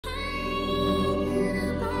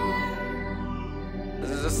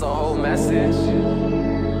the whole message,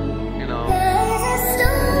 you know.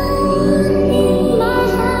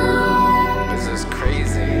 This is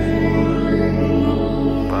crazy.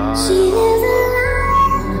 But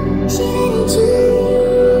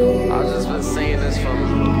I've just been saying this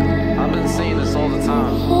I've been saying this all the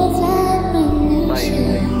time. Like,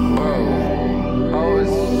 bro, I always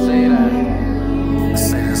say that. I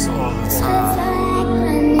say this all the time.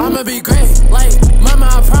 I'ma be great, like, mama,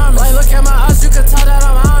 I promise. Like, look at my eyes, you can tell that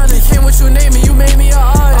I'm honest. You came what you named me, you made me an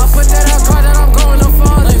artist. I'll put that out, card that I'm going to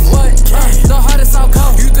fall. Like, what? The hardest I'll go.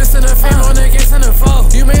 You dissing the fame on the gates and the foe.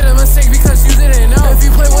 You made a mistake because